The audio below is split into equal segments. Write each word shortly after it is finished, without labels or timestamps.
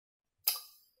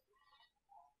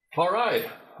All right,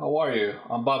 how are you?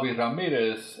 I'm Bobby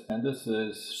Ramirez, and this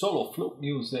is solo flute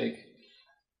music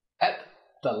at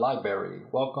the library.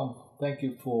 Welcome. Thank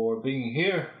you for being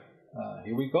here.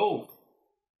 Here we go.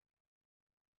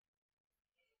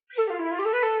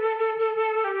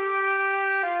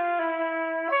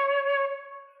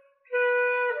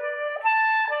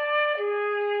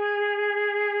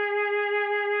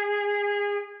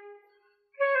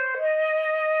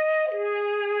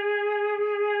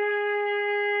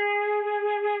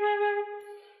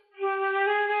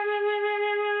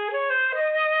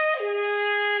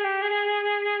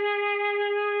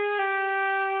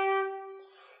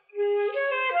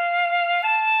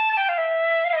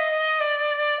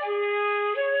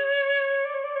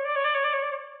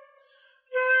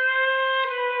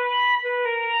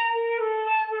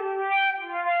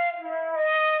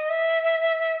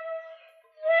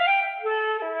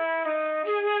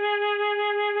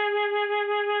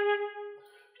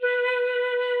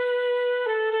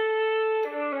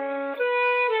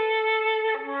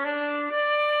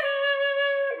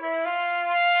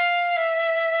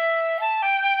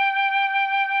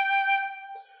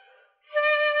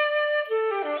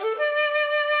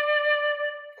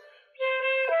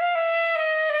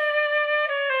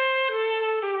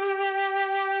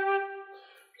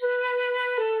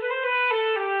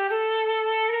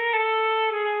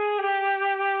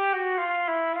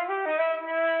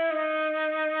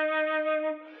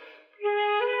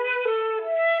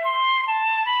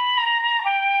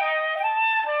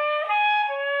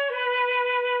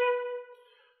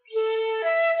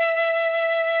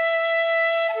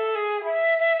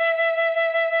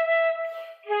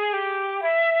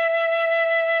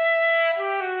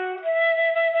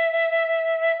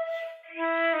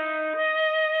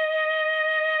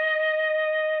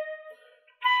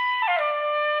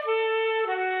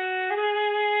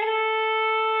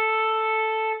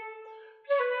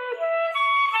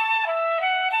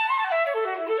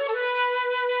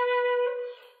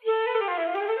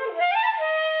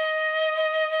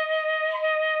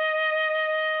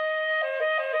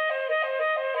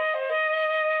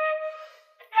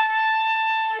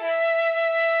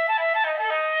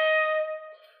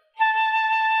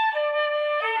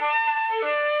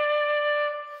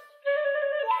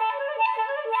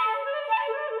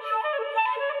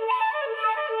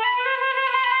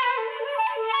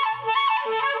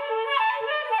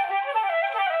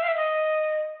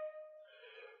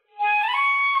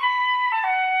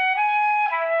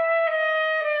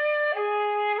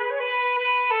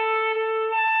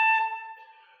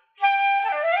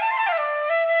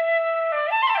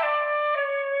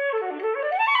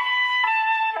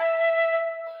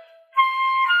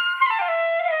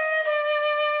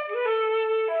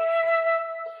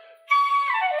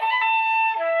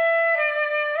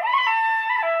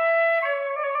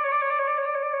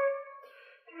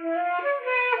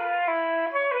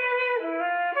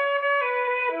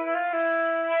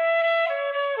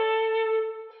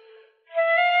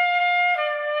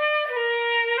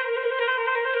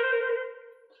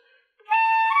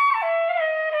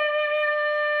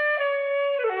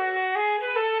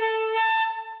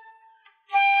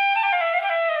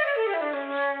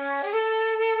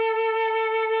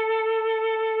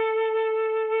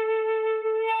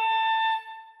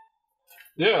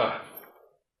 Yeah,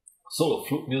 solo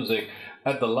flute music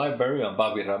at the library on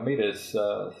Bobby Ramirez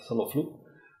solo flute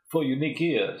for unique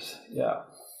ears. Yeah,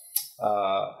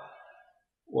 uh,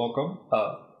 welcome.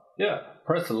 Yeah,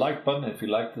 press the like button if you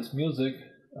like this music.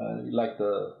 You like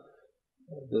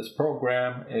this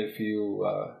program. If you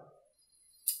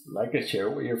like it, share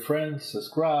it with your friends.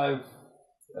 Subscribe.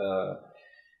 Uh,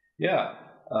 yeah,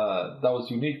 that was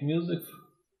unique music,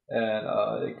 and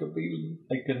it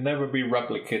could never be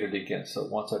replicated again. So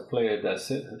once I play it,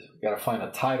 that's it. Got to find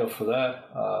a title for that,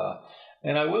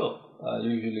 and I will.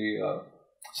 Usually,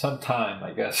 sometime,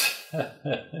 I guess,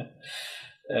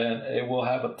 and it will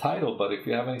have a title. But if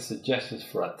you have any suggestions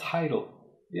for a title,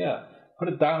 yeah, put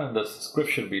it down in the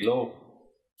description below,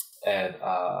 and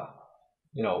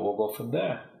we'll go from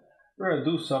there. We're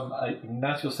gonna do some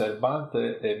Ignacio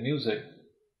Cervantes music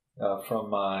from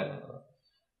my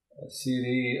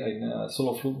CD in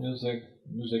solo flute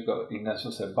music of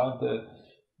Ignacio Cervantes,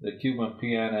 the Cuban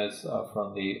pianist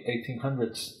from the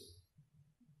 1800s.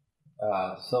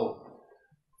 So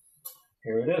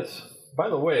here it is. By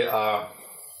the way,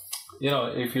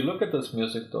 if you look at this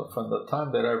music from the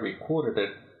time that I recorded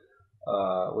it,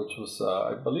 which was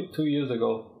I believe 2 years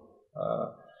ago,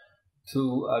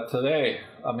 to today,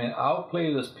 I mean, I'll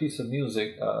play this piece of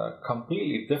music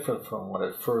completely different from when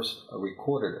I first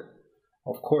recorded it.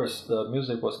 Of course, the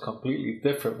music was completely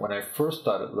different when I first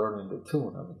started learning the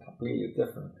tune. I mean, completely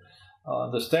different.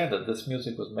 Understand that this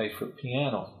music was made for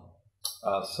piano.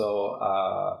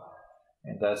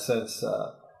 In that sense,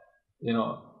 you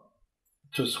know,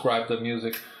 transcribe the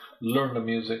music, learn the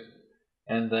music,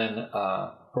 and then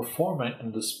perform it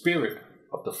in the spirit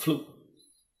of the flute.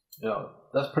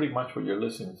 That's pretty much what you're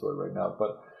listening to right now.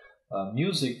 But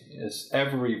music is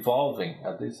ever evolving.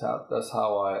 At least that's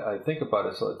how I think about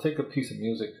it. So I take a piece of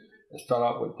music and start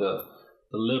out with the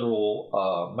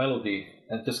literal melody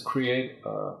and just create.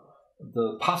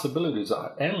 The possibilities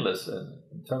are endless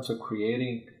in terms of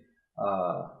creating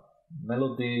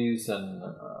melodies and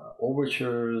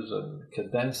overtures and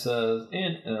cadences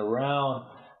in and around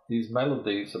these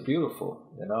melodies are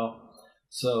beautiful,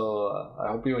 So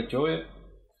I hope you enjoy it.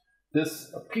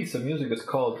 This piece of music is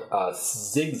called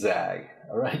Zigzag.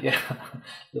 All right, yeah,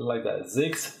 just like that.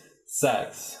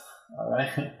 Zigzags. All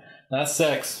right, not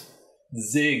sex.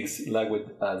 Zigs, like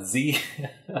with Z.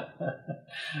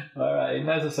 All right,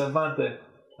 Ignacio Cervantes.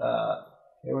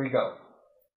 Here we go.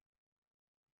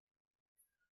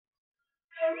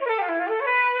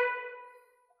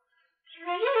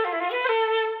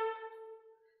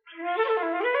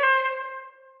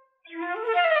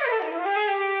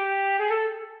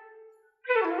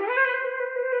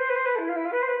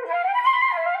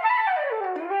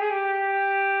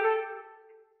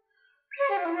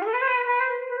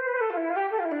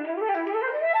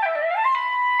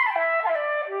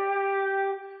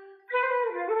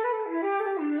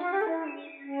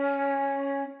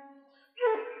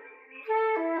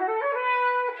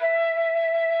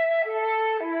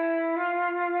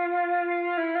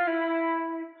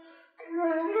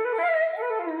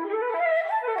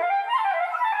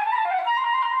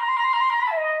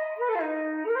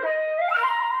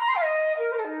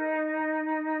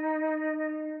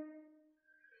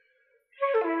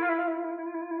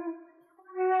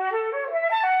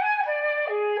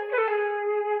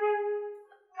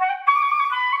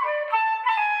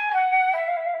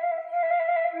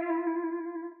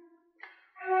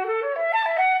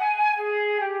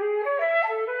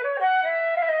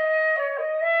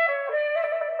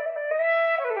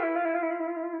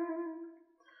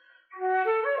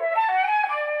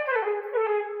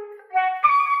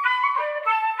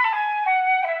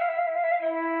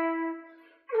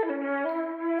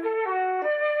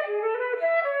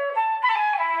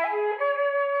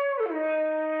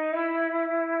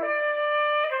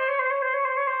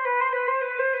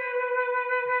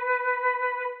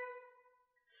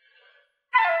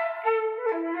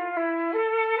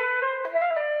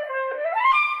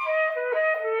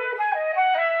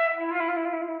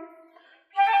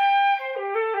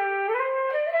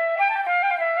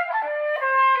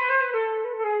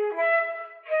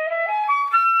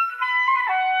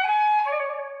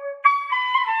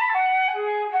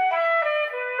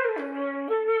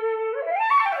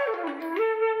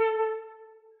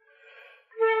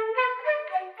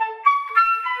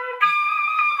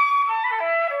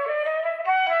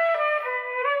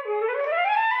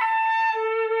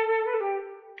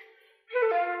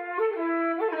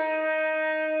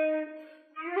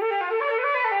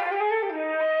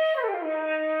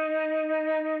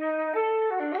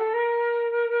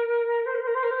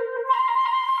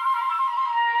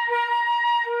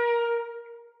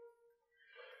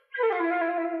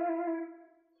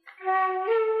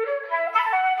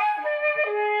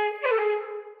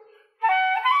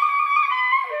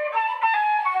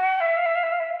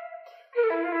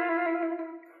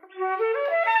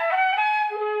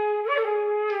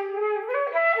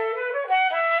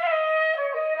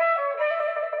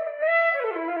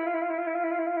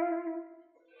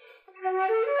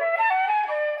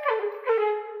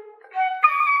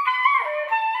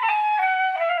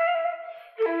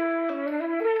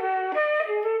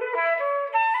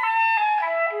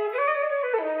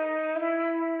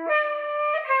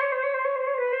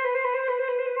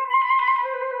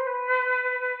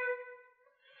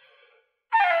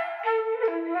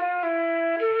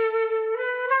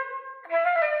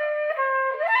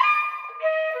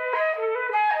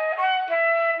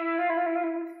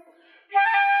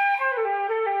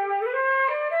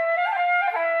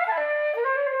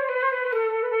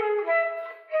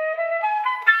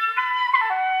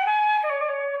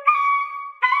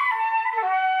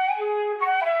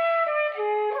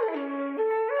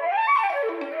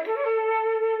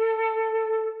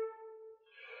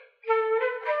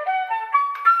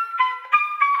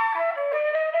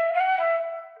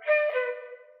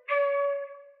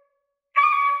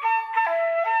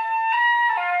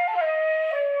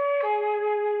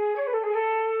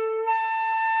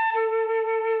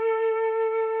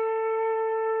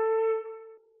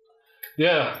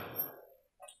 Yeah,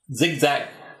 Zigzag.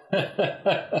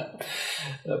 A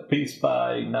piece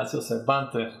by Ignacio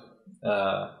Cervantes.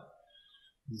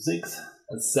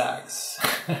 Zigzags.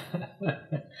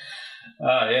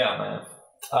 Yeah, man.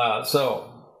 So,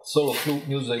 solo flute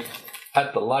music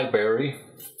at the library.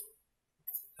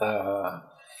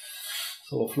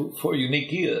 Solo flute for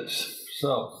unique ears.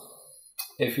 So,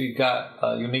 if you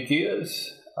got unique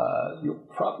ears, you'll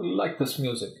probably like this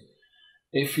music.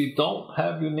 If you don't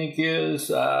have unique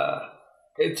ears,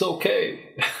 it's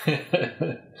okay.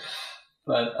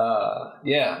 But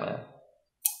yeah, man.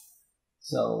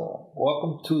 So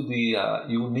welcome to the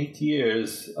Unique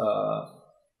Ears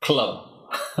Club,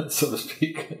 so to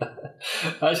speak.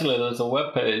 Actually, there's a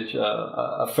web page,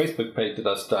 a Facebook page that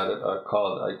I started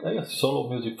called I guess Solo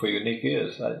Music for Unique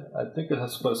Ears. I think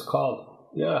that's what it's called.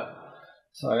 Yeah.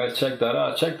 So I gotta check that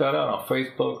out. Check that out on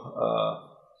Facebook.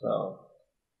 So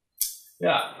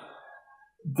yeah.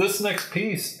 This next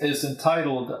piece is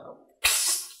entitled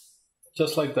Psst,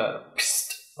 just like that.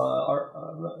 Psst,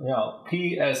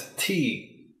 PST,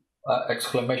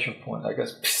 exclamation point. I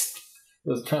guess Psst. It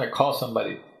was trying to call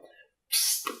somebody.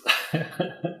 Psst.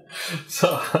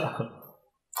 So,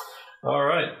 all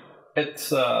right.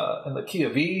 It's in the key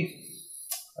of E.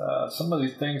 Some of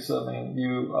these things, I mean,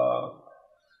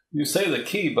 you say the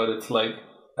key, but it's like,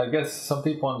 I guess some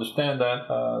people understand that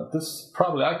this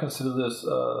probably, I consider this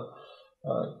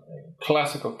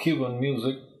classical Cuban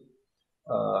music,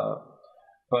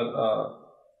 but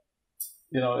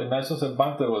Ignacio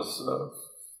Cervantes was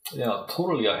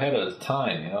totally ahead of his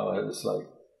time. It's like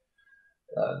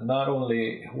not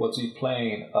only was he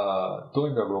playing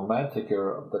during the Romantic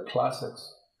era of the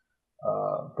classics,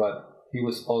 but he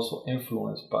was also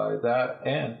influenced by that,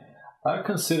 and I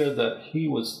consider that he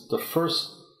was the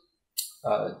first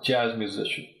jazz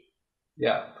musician.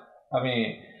 Yeah, I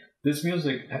mean, this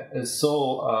music is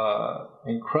so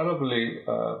incredibly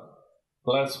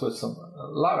blessed with a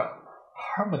lot of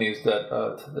harmonies that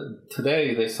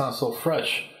today they sound so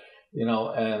fresh,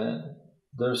 and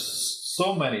there's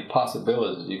so many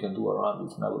possibilities you can do around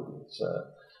these melodies.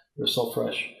 They're so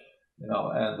fresh,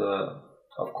 and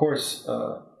of course,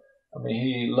 I mean,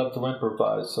 he loved to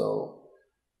improvise, so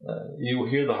you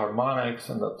hear the harmonics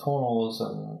and the tonals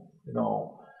and,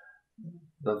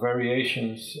 the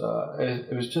variations.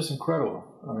 It was just incredible.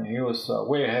 I mean, he was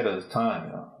way ahead of his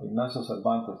time, Ignacio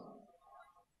Cervantes.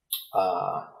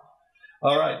 All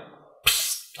right.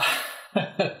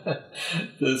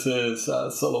 This is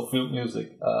solo flute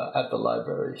music at the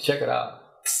library. Check it out.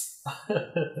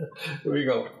 Here we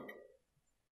go.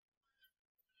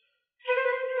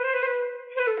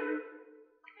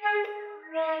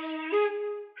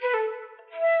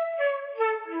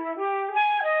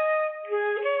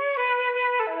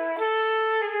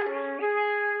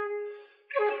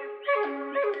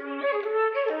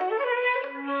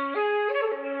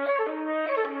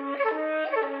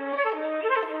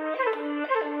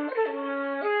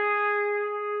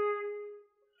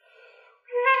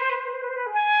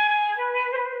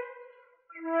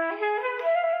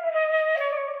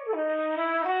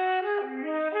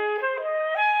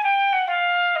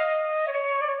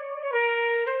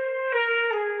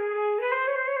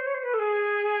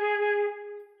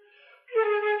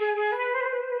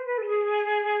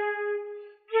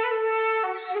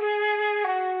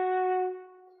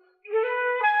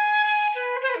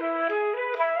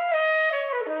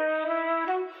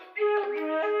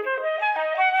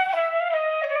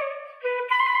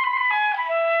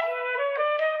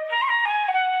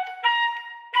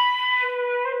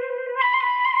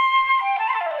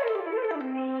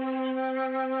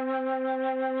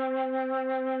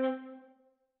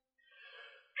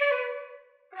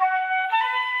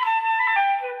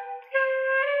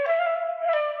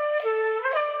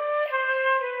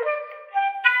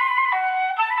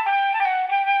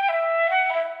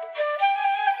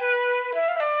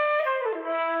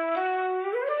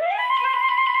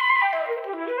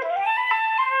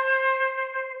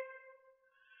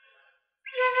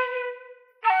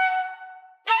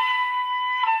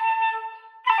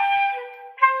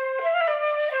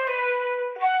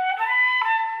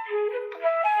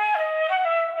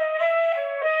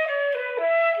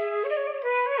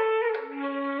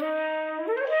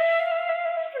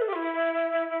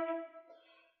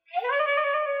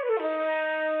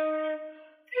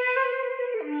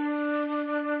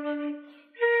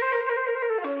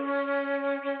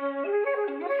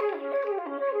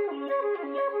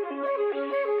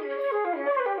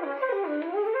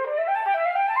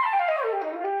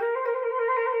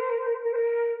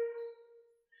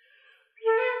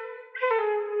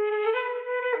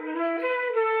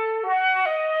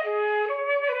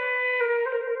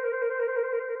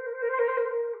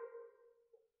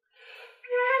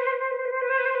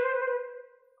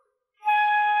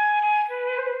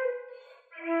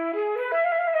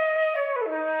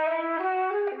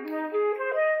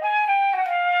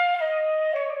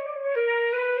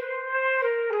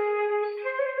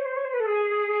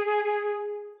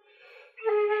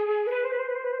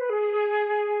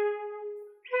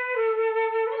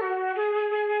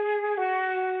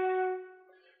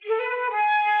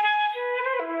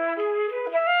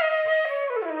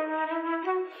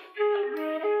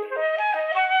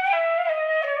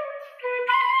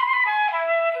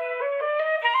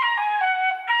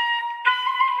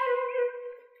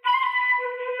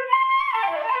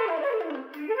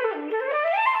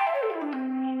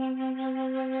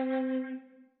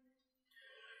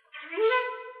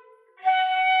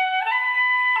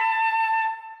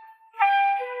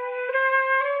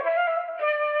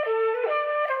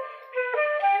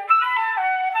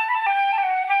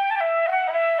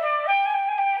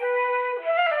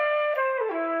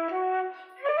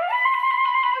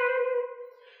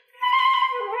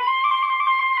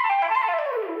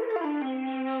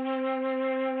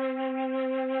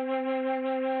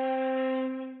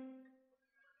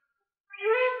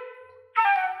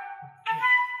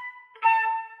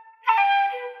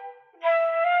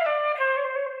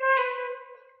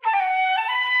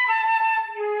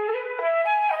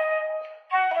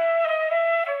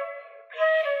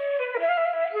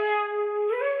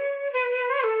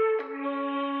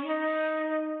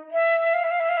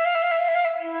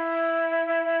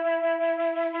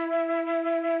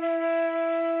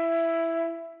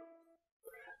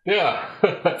 Yeah,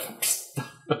 that's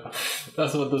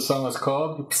what the song is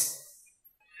called.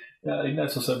 Yeah,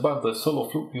 Ignacio Cervantes solo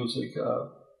flute music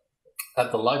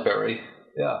at the library.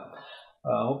 Yeah,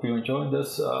 I hope you're enjoying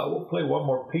this. We'll play one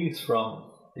more piece from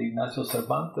Ignacio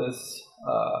Cervantes,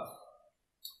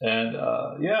 and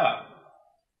yeah,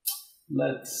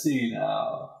 let's see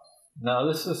now. Now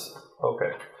this is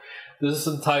okay. This is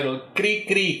entitled "Cri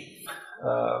Cri."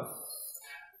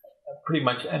 Pretty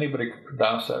much anybody can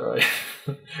pronounce that, right?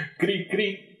 Cri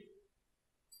Cri.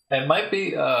 It might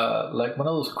be like one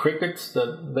of those crickets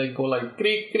that they go like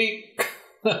 "Cri Cri,"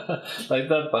 like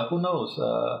that, but who knows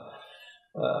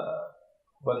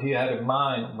what he had in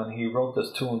mind when he wrote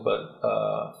this tune. But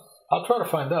I'll try to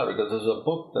find out, because there's a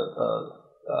book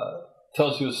that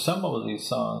tells you some of these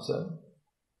songs and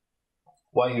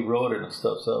why he wrote it and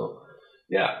stuff. So,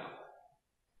 yeah.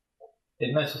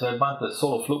 Ignacio Cervantes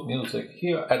solo flute music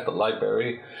here at the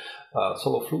library.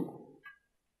 Solo flute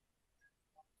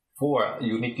for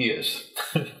unique ears.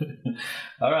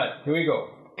 All right, here we go.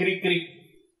 Cri cri.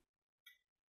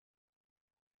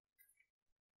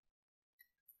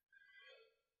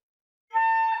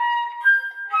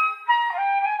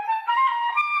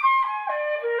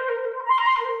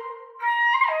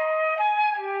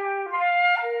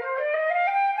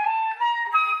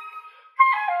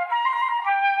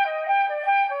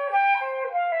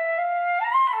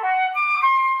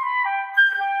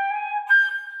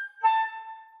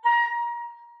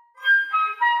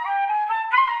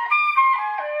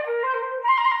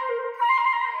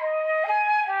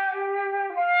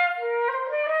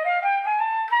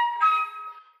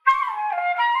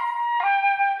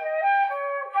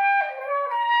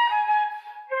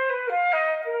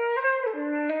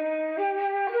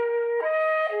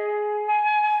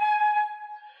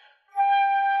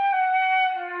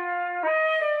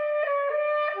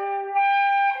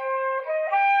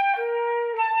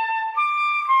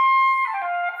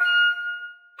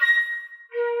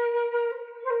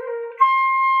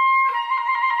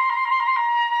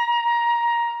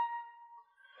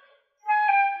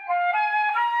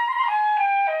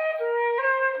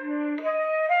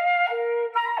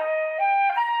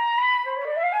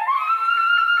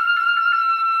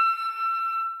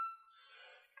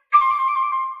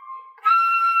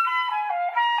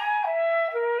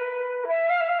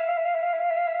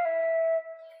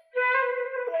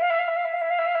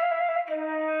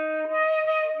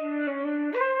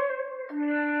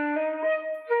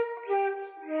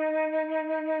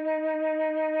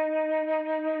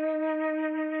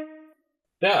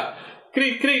 Yeah,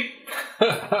 creep, creep.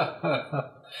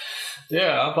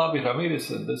 Yeah, I'm Bobby Ramirez,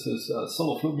 and this is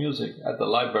solo flute music at the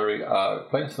library,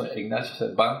 playing some Ignacio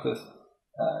Cervantes,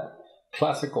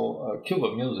 classical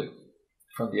Cuban music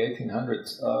from the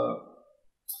 1800s.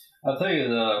 I'll tell you,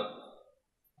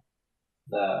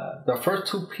 the first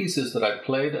two pieces that I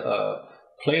played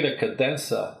a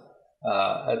cadenza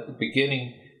at the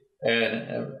beginning,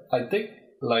 and I think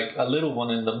like a little one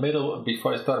in the middle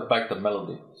before I started back the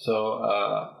melody. So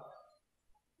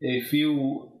if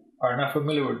you are not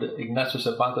familiar with the Ignacio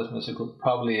Cervantes music, you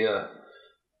probably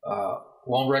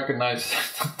won't recognize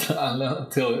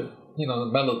until the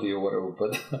melody or whatever.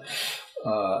 But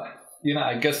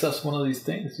I guess that's one of these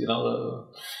things.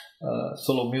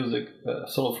 Solo music,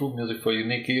 solo flute music for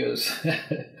unique ears.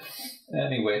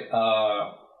 Anyway,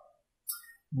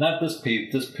 not this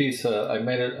piece. This piece I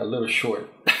made it a little short.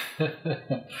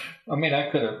 I mean, I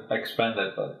could have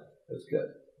expanded, but it's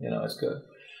good. It's good.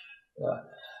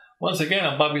 Once again,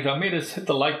 I'm Bobby Ramirez. Hit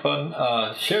the like button.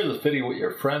 Share this video with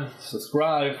your friends.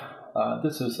 Subscribe.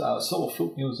 This is solo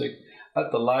flute music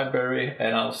at the library,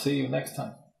 and I'll see you next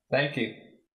time. Thank you.